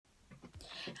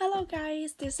Hello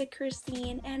guys, this is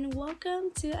Christine and welcome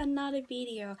to another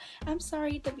video. I'm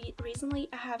sorry that recently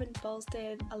I haven't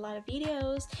posted a lot of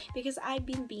videos because I've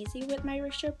been busy with my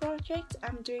research project.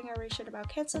 I'm doing a research about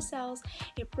cancer cells.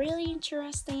 It's really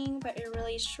interesting but it's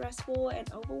really stressful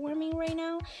and overwhelming right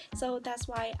now. So that's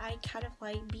why I kind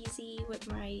of busy with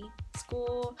my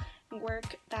school and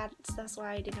work. That's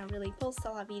why I didn't really post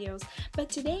a lot of videos. But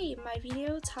today my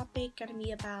video topic gonna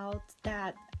be about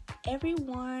that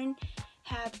everyone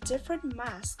have different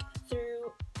masks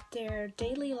through their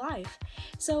daily life.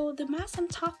 So the mask I'm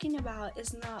talking about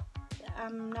is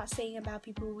I'm not saying about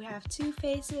people who have two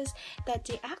faces, that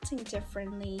they're acting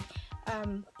differently,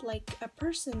 like a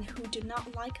person who do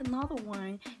not like another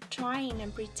one, trying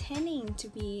and pretending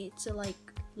to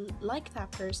like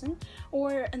that person,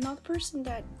 or another person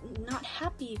that not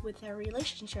happy with their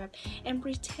relationship and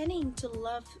pretending to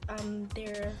love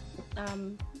their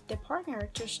partner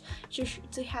just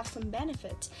to have some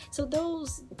benefits. So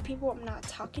those people I'm not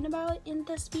talking about in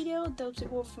this video. Those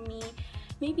people for me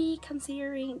maybe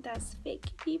considering that's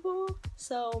fake people.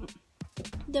 So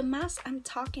the mask I'm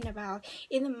talking about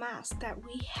is the mask that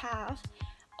we have.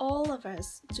 All of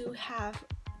us do have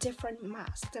different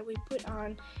masks that we put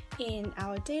on in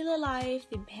our daily life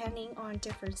depending on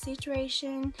different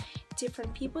situation,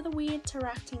 different people that we're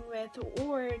interacting with,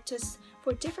 or just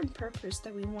for different purpose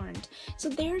that we want. So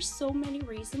there's so many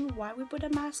reasons why we put a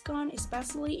mask on,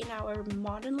 especially in our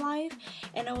modern life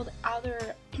and all the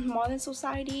other modern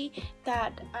society,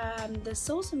 that the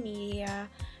social media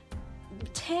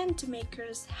tend to make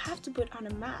us have to put on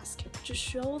a mask to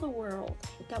show the world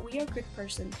that we are a good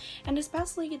person. And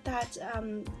especially that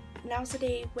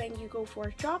nowadays when you go for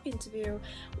a job interview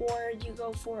or you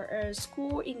go for a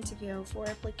school interview for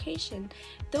application,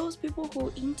 those people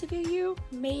who interview you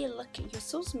may look at your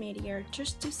social media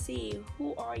just to see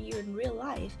who are you in real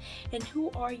life and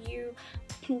who are you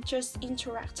just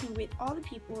interacting with other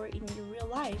people in your real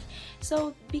life.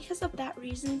 So because of that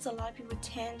reasons, a lot of people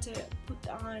tend to put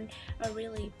on a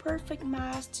really perfect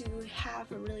mask to have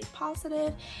a really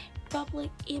positive public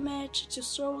image to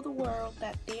show the world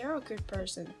that they are a good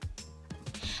person.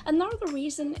 Another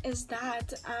reason is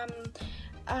that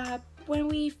when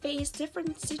we face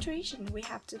different situations, we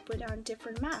have to put on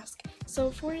different masks.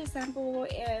 So for example,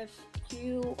 if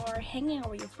you are hanging out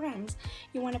with your friends,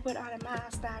 you want to put on a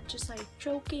mask that just like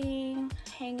joking,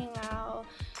 hanging out,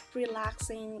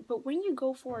 relaxing. But when you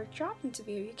go for a job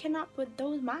interview, you cannot put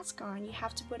those masks on. You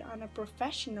have to put on a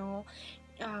professional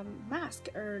mask,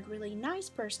 or really nice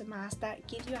person mask that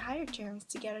gives you a higher chance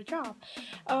to get a job.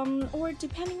 Or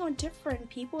depending on different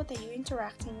people that you're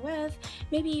interacting with,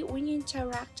 maybe when you're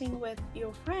interacting with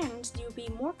your friends you'll be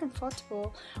more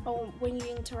comfortable, or when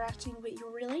you're interacting with your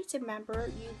related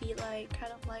member you'll be like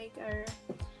kind of like a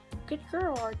good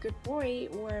girl or a good boy.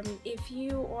 Or if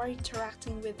you are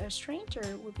interacting with a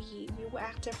stranger, you will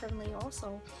act differently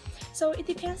also. So it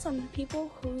depends on the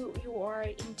people who you are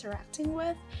interacting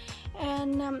with.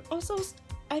 And also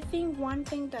I think one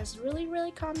thing that's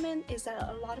really common is that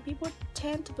a lot of people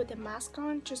tend to put the mask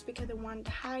on just because they want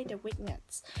to hide their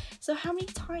weakness. So how many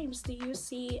times do you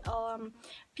see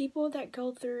people that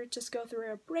go through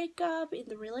a breakup in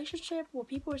the relationship, where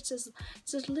people just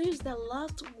lose their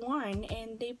loved one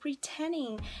and they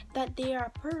pretending that they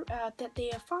are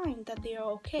fine, that they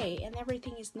are okay and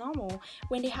everything is normal,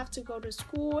 when they have to go to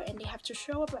school and they have to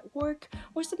show up at work.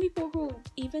 Or some people who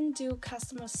even do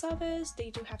customer service, they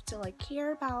do have to like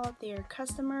care about their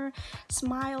customer,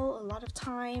 smile a lot of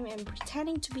time and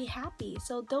pretending to be happy.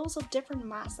 So those are different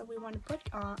masks that we want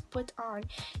to put on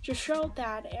to show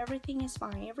that everything is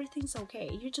fine, everything's okay.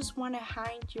 You just want to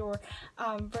hide your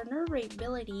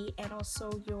vulnerability and also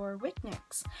your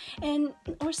weakness. And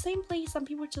or simply some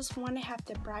people just want to have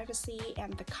the privacy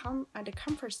and the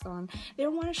comfort zone. They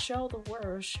don't want to show the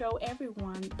world, show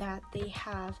everyone that they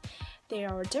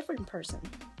are a different person.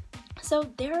 So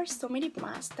there are so many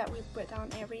masks that we put on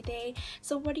every day.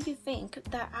 So what do you think?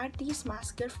 That are these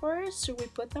masks good for us? Should we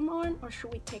put them on or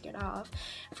should we take it off?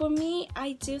 For me,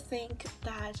 I do think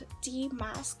that the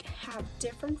masks have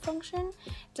different function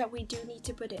that we do need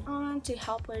to put it on to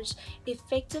help us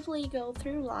effectively go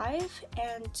through life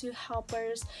and to help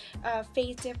us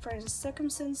face different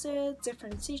circumstances,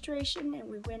 different situations,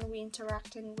 and when we're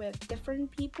interacting with different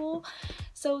people.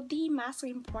 So the masks are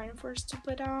important for us to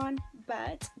put on,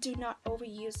 but do not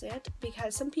overuse it,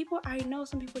 because I know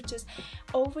some people just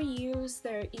overuse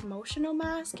their emotional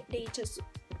mask.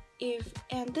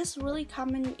 And this is really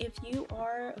common if you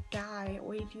are a guy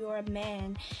or if you're a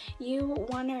man. You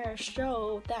want to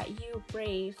show that you're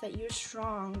brave, that you're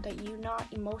strong, that you're not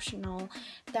emotional,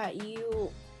 that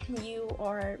you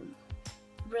are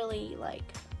really like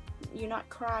you're not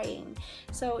crying.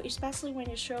 So especially when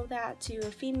you show that to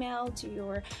a female, to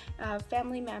your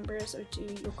family members, or to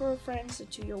your girlfriends, or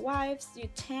to your wives, you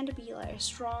tend to be like a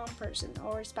strong person,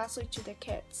 or especially to the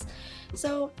kids.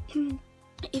 So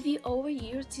if you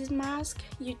overuse this mask,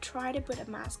 you try to put a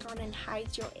mask on and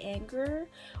hide your anger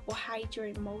or hide your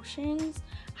emotions,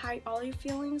 hide all your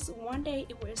feelings, one day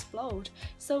it will explode.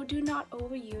 So do not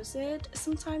overuse it.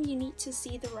 Sometimes you need to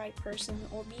see the right person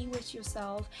or be with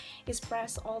yourself,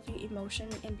 express all of your emotion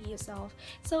and be yourself.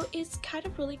 So it's kind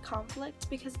of really conflict,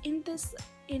 because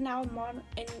in our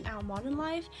modern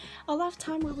life, a lot of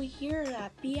time when we hear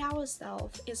that be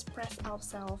ourselves, express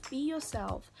ourselves, be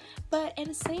yourself, but at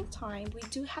the same time we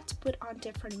do have to put on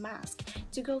different masks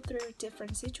to go through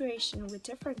different situations with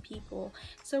different people.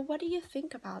 So what do you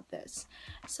think about this?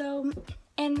 So,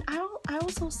 and I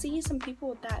also see some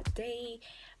people that they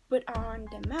put on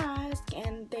the mask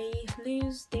and they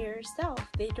lose their self.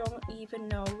 They don't even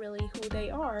know really who they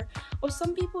are, or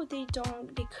some people they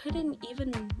couldn't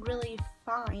even really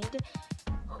find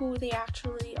who they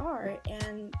actually are,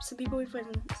 and some people even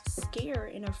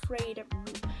scared and afraid of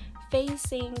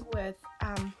facing with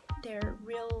the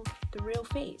real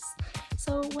face.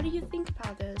 So what do you think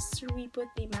about this? Should we put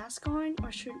the mask on,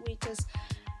 or should we just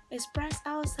express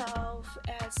ourselves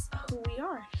as who we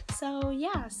are? So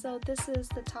yeah, so this is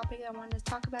the topic I wanted to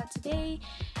talk about today.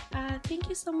 Thank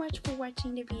you so much for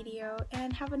watching the video,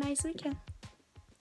 and have a nice weekend.